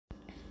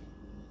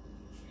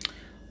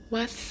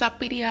What's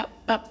uppity up?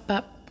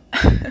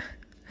 I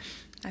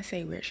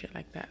say weird shit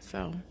like that,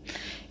 so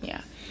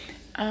yeah.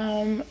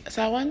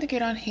 So I wanted to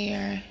get on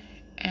here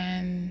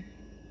and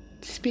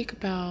speak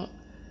about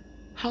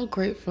how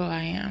grateful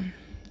I am.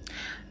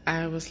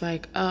 I was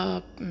like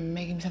up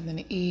making something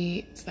to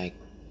eat. It's like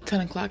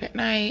 10 o'clock at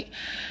night,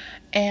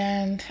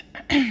 and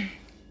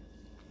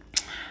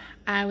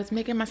I was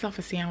making myself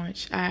a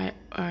sandwich. I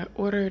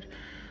ordered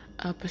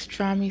a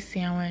pastrami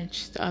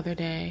sandwich the other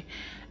day,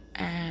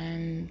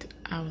 and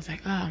I was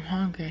like, oh, I'm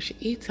hungry. I should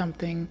eat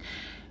something.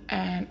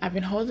 And I've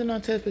been holding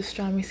on to the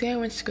pastrami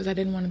sandwich because I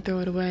didn't want to throw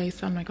it away.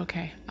 So I'm like,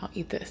 okay, I'll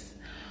eat this.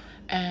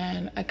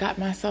 And I got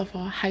myself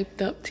all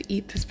hyped up to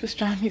eat this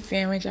pastrami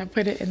sandwich. I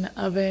put it in the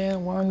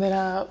oven, warmed it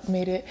up,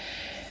 made it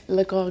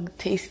look all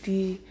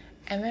tasty.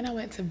 And then I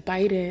went to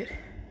bite it,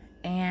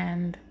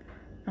 and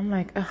I'm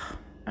like, ugh,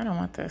 I don't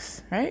want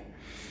this, right?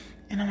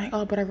 And I'm like,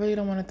 oh, but I really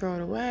don't want to throw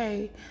it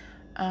away.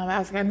 I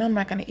was like, I know I'm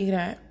not going to eat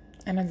it.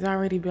 And it's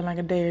already been like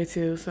a day or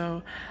two.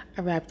 So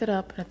I wrapped it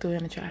up and I threw it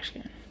in the trash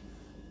can.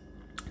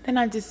 Then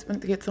I just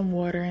went to get some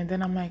water. And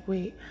then I'm like,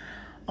 wait,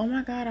 oh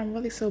my God, I'm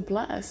really so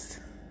blessed.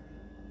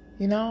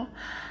 You know,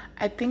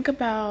 I think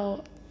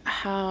about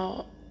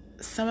how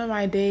some of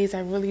my days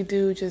I really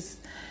do just,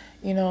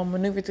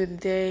 maneuver through the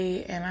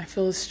day, and I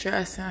feel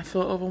stressed and I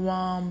feel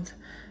overwhelmed,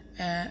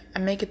 and I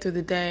make it through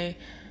the day,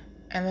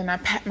 and then I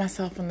pat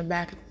myself on the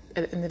back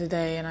at the end of the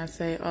day and I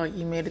say, oh,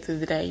 you made it through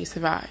the day, you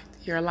survived,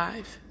 you're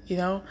alive,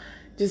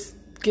 just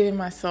giving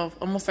myself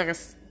almost like a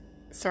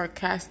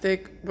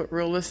sarcastic but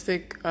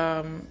realistic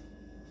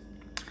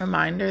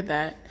reminder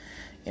that,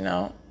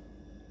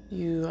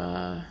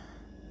 you're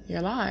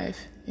alive,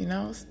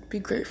 be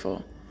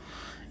grateful.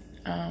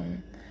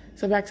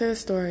 So back to the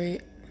story.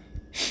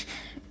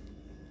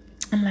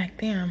 I'm like,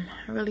 damn,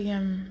 I really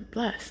am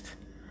blessed.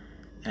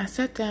 And I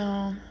sat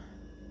down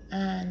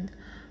and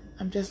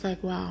I'm just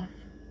like, wow.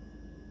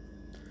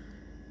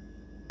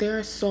 There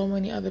are so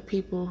many other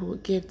people who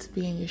would give to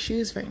be in your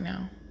shoes right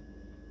now.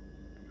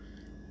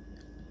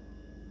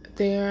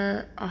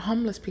 There are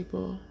homeless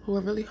people who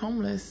are really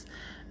homeless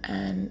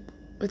and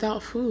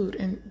without food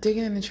and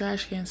digging in the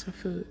trash cans for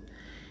food.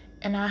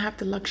 And I have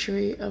the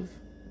luxury of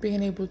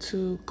being able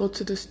to go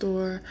to the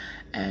store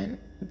and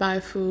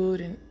buy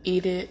food and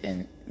eat it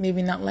and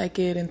maybe not like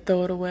it and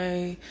throw it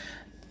away,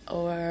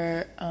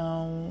 or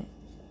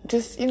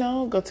just,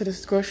 go to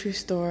this grocery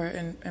store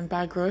and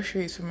buy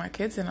groceries for my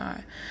kids and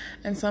I.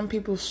 And some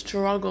people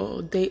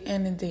struggle day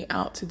in and day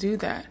out to do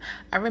that.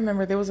 I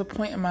remember there was a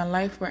point in my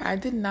life where I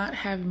did not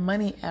have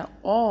money at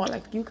all.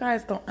 Like, you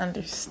guys don't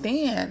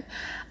understand.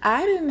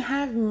 I didn't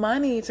have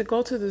money to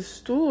go to the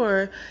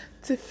store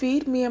to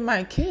feed me and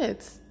my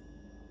kids.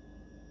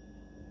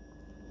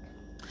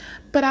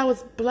 But I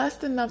was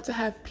blessed enough to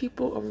have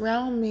people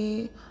around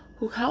me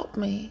who helped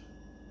me.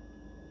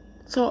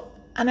 So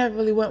I never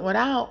really went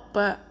without,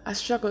 but I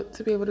struggled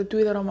to be able to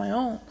do that on my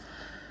own.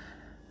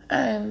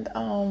 And,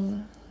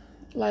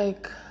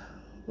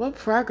 what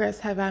progress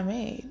have I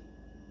made?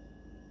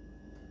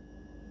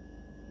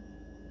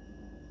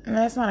 And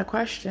that's not a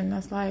question.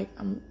 That's like,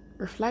 I'm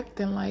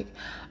reflecting, like,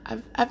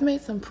 I've made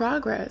some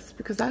progress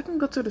because I can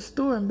go to the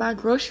store and buy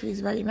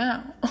groceries right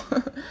now.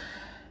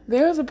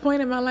 There was a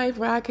point in my life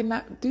where I could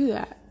not do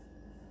that.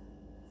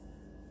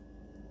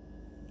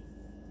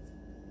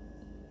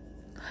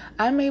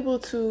 I'm able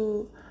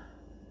to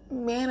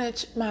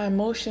manage my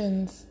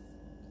emotions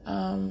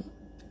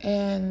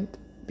and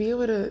be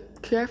able to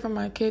care for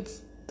my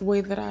kids the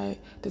way that I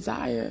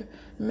desire,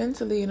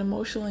 mentally and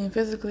emotionally and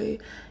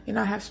physically.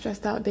 I have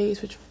stressed out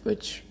days,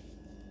 which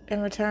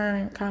in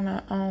return kind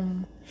of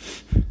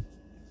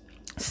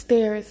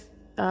stares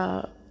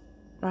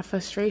my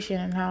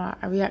frustration and how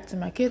I react to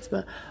my kids.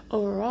 But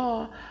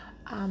overall,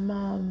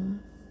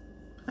 I'm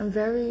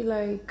very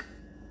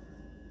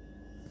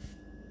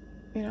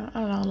I don't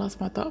know, I lost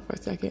my thought for a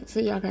second, so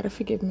y'all gotta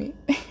forgive me.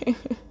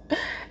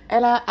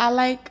 And I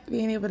like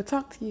being able to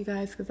talk to you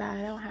guys because I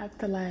don't have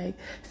to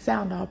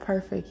sound all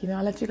perfect.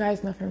 I let you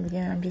guys know from the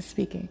beginning I'm just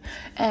speaking.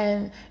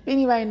 And if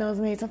anybody knows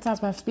me,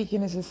 sometimes my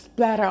speaking is just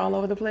splatter all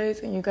over the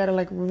place, and you gotta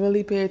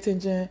really pay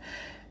attention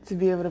to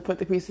be able to put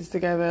the pieces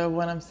together of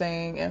what I'm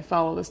saying and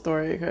follow the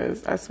story,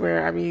 because I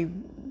swear I be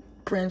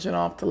branching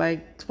off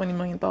to 20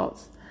 million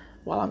thoughts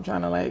while I'm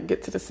trying to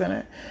get to the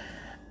center.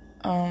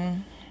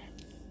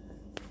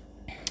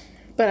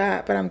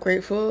 But I'm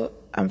grateful.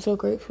 I'm so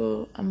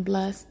grateful. I'm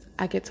blessed.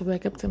 I get to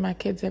wake up to my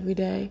kids every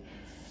day.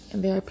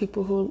 And there are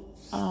people who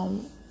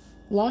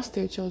lost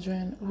their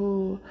children,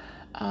 who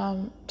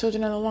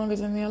children are no longer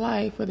in their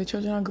life, or the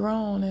children are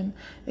grown and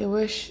they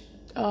wish,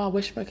 oh, I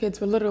wish my kids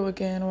were little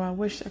again, or I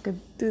wish I could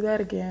do that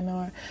again,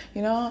 or,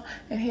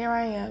 and here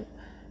I am.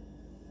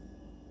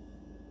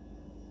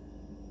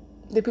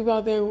 The people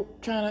out there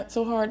trying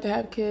so hard to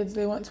have kids,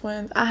 they want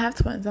twins. I have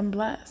twins. I'm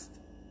blessed.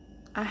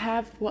 I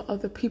have what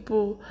other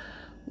people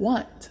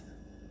want.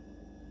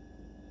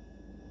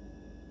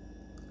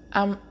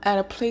 I'm at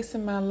a place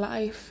in my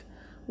life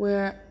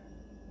where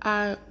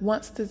I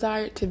once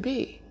desired to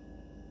be.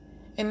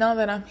 And now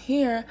that I'm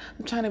here,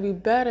 I'm trying to be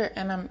better.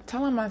 And I'm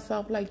telling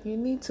myself, like, you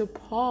need to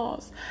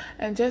pause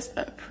and just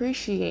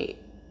appreciate.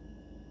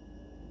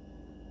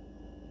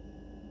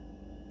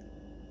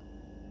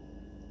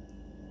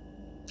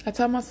 I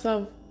tell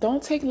myself,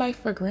 don't take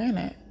life for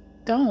granted.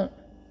 Don't.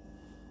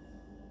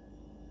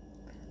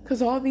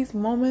 Because all these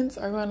moments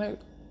are going to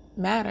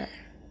matter.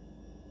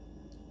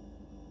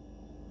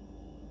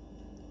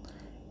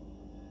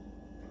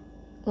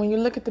 When you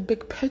look at the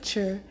big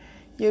picture,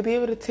 you'll be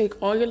able to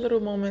take all your little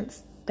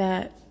moments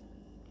that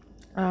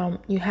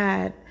you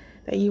had,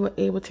 that you were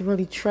able to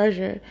really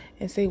treasure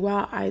and say,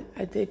 wow, I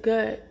did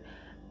good.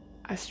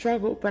 I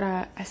struggled, but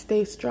I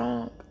stayed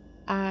strong.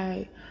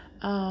 I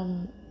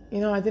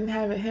didn't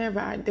have it here,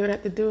 but I did what I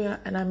had to do,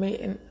 and I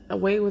made, and a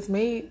way was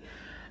made,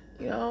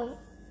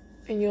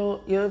 and you'll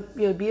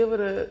be able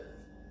to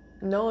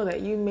know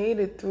that you made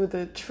it through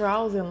the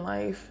trials in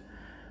life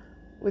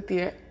with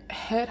your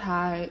head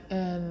high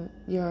and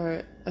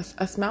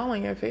a smile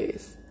on your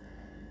face,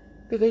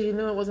 because you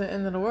knew it wasn't the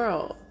end of the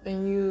world,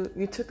 and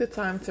you took the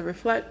time to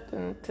reflect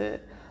and to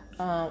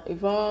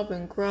evolve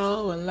and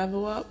grow and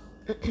level up.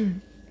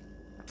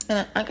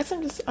 And I guess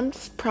I'm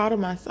just proud of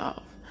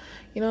myself.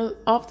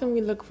 Often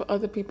we look for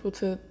other people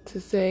to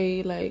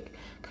say, like,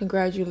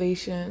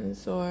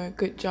 congratulations or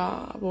good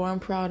job or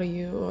I'm proud of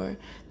you or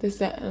this,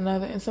 that, and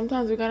another. And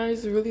sometimes we gotta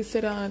just really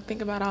sit down and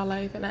think about our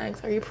life and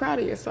ask, are you proud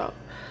of yourself?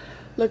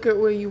 Look at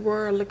where you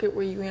were, look at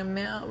where you am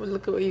now,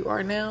 look at where you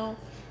are now.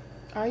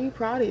 Are you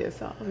proud of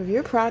yourself? If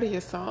you're proud of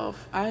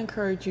yourself, I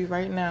encourage you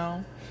right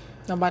now,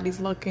 nobody's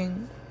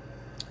looking,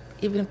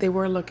 even if they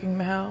were looking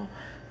now,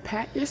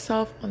 pat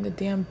yourself on the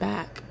damn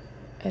back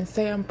and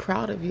say, I'm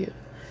proud of you.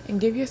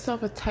 And give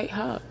yourself a tight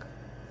hug.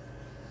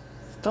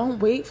 Don't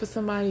wait for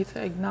somebody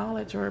to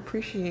acknowledge or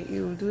appreciate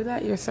you. Do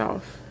that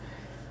yourself.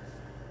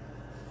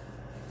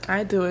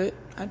 I do it.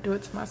 I do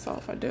it to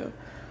myself. I do.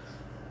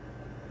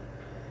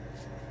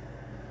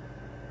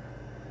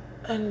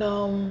 And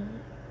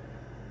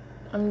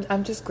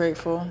I'm just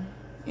grateful.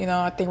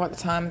 I think about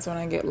the times when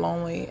I get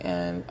lonely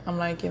and I'm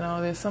like,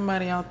 there's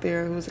somebody out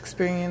there who's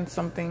experiencing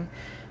something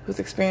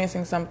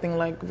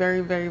like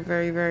very, very,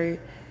 very, very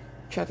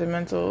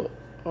detrimental,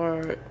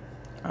 or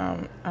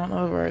I don't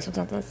know the word.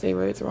 Sometimes I say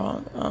words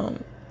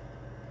wrong.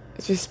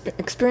 It's just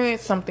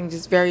experience something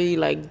just very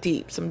like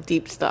deep, some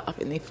deep stuff,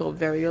 and they feel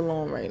very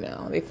alone right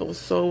now. They feel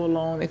so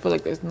alone. They feel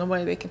like there's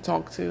nobody they can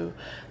talk to.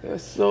 They're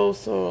so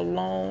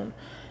alone.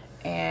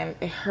 And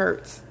it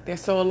hurts. They're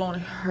so alone,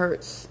 it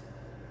hurts.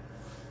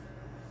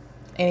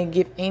 And they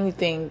give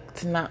anything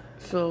to not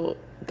feel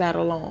that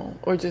alone,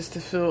 or just to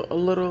feel a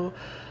little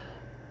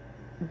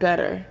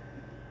better.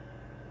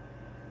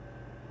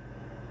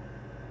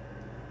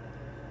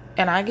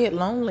 And I get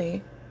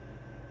lonely,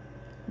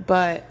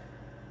 but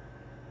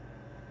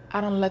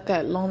I don't let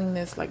that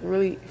loneliness like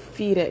really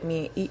feed at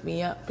me and eat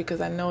me up,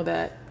 because I know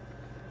that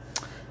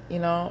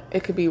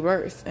it could be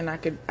worse, and I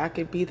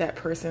could be that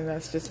person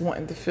that's just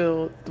wanting to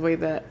feel the way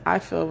that I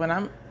feel when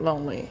I'm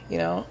lonely,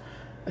 a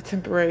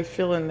temporary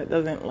feeling that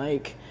doesn't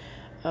like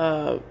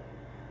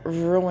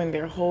ruin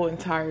their whole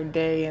entire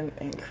day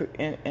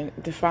and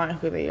define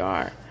who they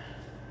are.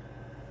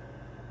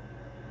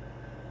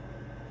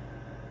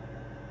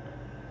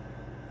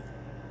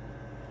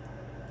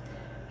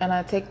 And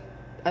I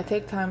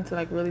take time to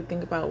like really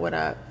think about what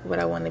I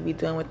want to be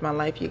doing with my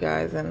life, you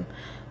guys, and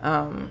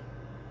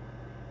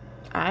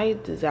I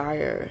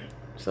desire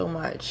so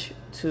much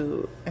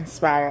to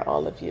inspire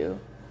all of you,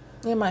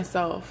 and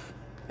myself,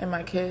 and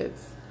my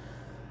kids,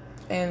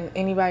 and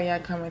anybody I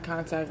come in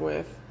contact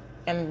with.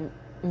 And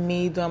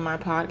me doing my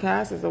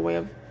podcast is a way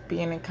of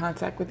being in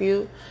contact with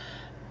you.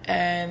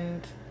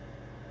 And,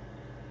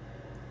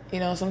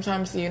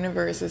 sometimes the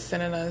universe is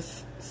sending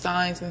us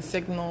signs and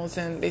signals,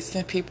 and they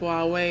send people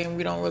our way, and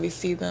we don't really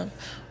see them,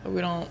 or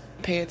we don't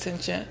pay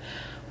attention.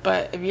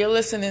 But if you're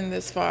listening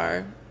this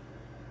far,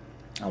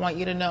 I want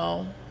you to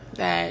know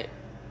that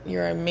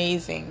you're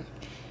amazing,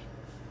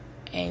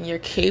 and you're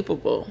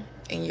capable,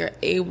 and you're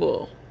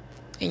able,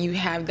 and you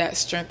have that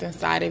strength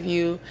inside of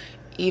you,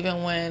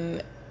 even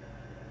when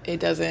it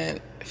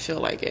doesn't feel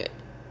like it.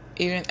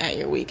 Even at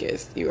your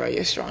weakest, you are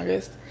your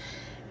strongest.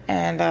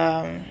 And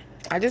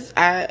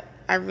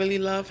I really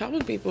love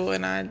helping people,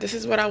 and this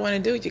is what I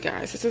want to do, you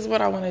guys. This is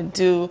what I want to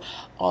do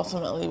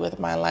ultimately with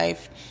my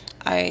life.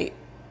 I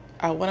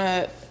want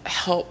to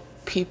help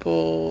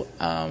people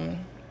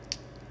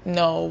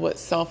know what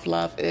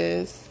self-love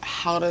is,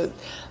 how to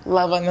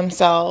love on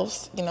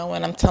themselves.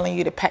 When I'm telling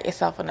you to pat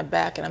yourself on the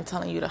back and I'm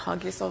telling you to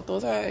hug yourself,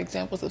 those are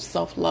examples of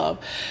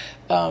self-love.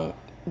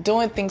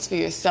 Doing things for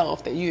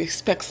yourself that you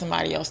expect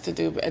somebody else to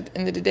do. But at the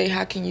end of the day,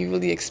 how can you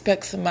really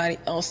expect somebody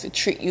else to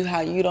treat you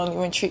how you don't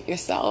even treat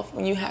yourself,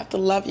 when you have to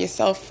love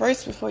yourself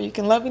first before you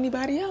can love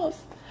anybody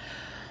else?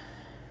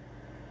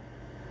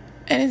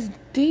 And it's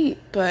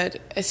deep,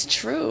 but it's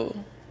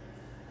true.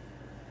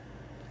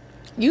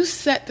 You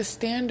set the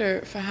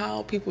standard for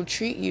how people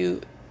treat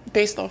you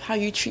based off how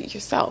you treat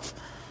yourself.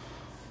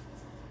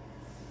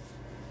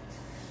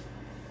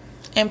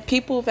 And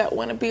people that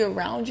want to be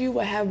around you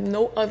will have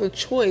no other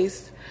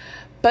choice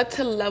but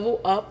to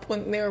level up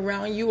when they're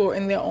around you or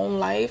in their own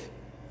life,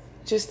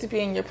 just to be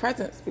in your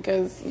presence,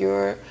 because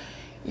you're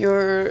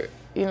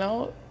you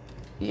know,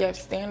 you have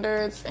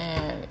standards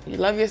and you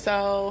love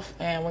yourself,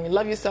 and when you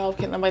love yourself,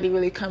 can nobody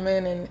really come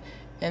in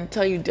and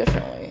tell you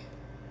differently,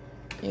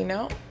 you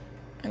know?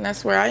 And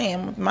that's where I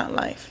am with my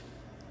life.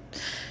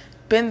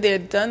 Been there,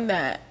 done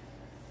that,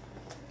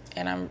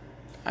 and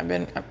I've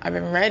been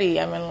ready.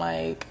 I've been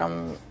like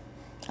I'm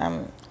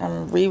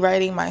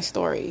rewriting my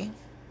story,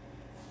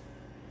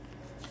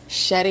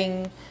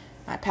 shedding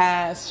my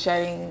past,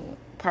 shedding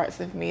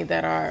parts of me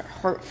that are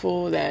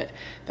hurtful, that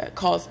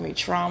caused me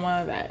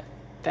trauma,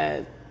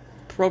 that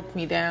broke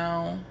me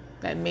down,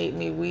 that made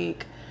me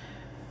weak,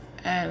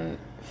 and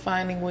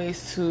finding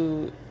ways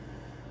to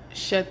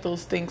shed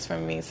those things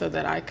from me so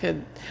that I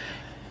could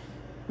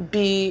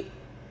be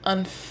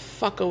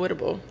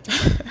unfuckable.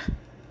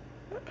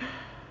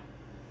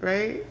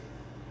 Right?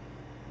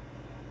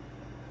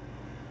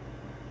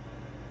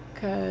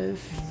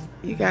 Because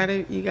you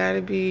gotta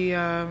be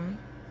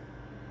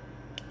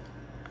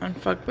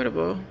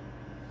unfuckable.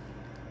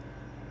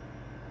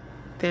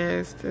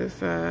 There's this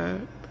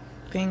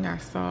thing I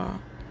saw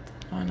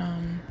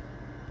on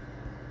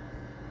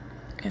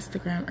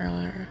Instagram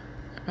earlier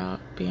about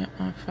being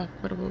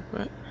unfuckwittable,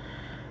 but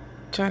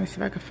I'm trying to see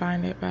if I can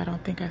find it, but I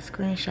don't think I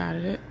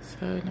screenshotted it,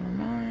 so never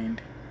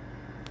mind.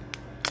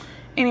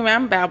 Anyway,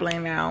 I'm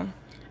babbling now,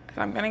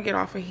 so I'm gonna get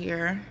off of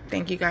here.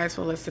 Thank you guys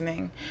for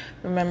listening.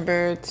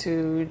 Remember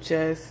to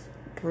just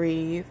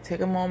breathe.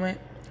 Take a moment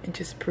and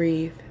just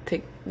breathe.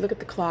 Look at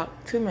the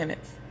clock, 2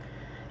 minutes.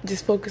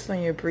 Just focus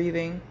on your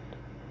breathing,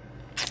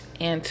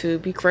 and to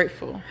be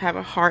grateful. Have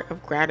a heart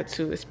of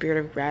gratitude, a spirit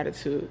of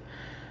gratitude.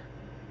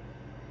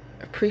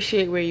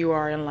 Appreciate where you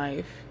are in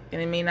life.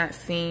 And it may not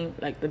seem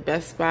like the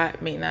best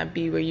spot, may not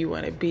be where you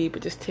want to be,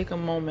 but just take a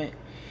moment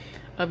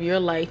of your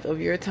life,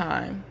 of your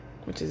time,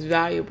 which is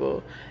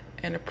valuable,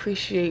 and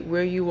appreciate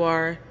where you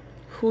are,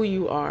 who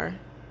you are.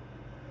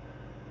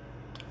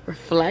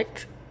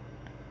 Reflect.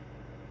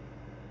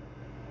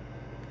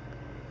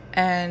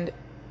 And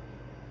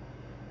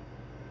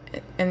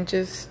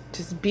just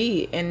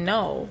be and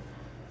know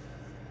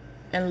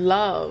and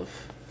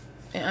love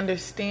and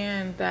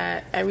understand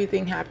that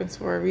everything happens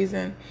for a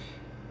reason,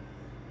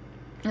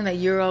 and that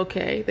you're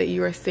okay, that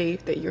you are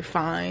safe, that you're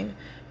fine,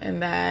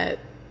 and that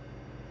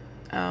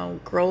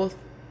growth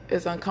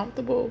is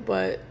uncomfortable,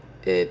 but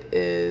it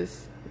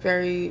is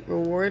very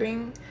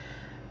rewarding,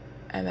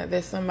 and that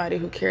there's somebody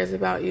who cares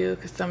about you,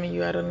 because some of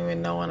you I don't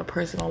even know on a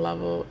personal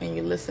level, and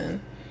you listen,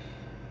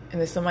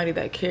 and there's somebody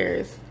that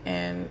cares.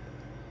 And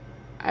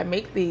I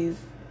make these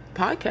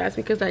podcasts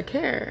because I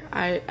care.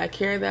 I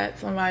care that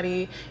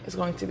somebody is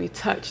going to be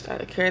touched.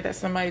 I care that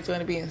somebody's going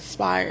to be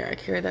inspired. I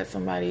care that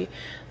somebody's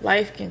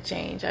life can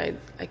change. I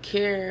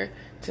care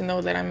to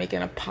know that I'm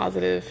making a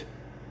positive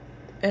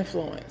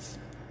influence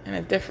and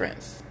a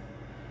difference.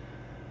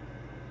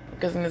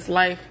 Because in this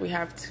life, we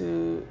have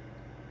to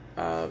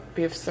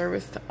be of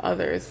service to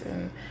others.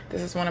 And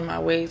this is one of my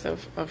ways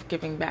of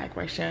giving back,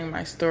 by sharing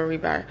my story,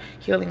 by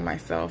healing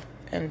myself,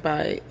 and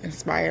by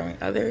inspiring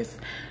others.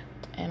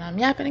 And I'm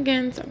yapping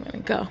again, so I'm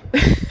going to go.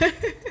 All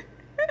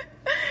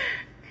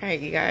right,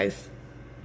 you guys.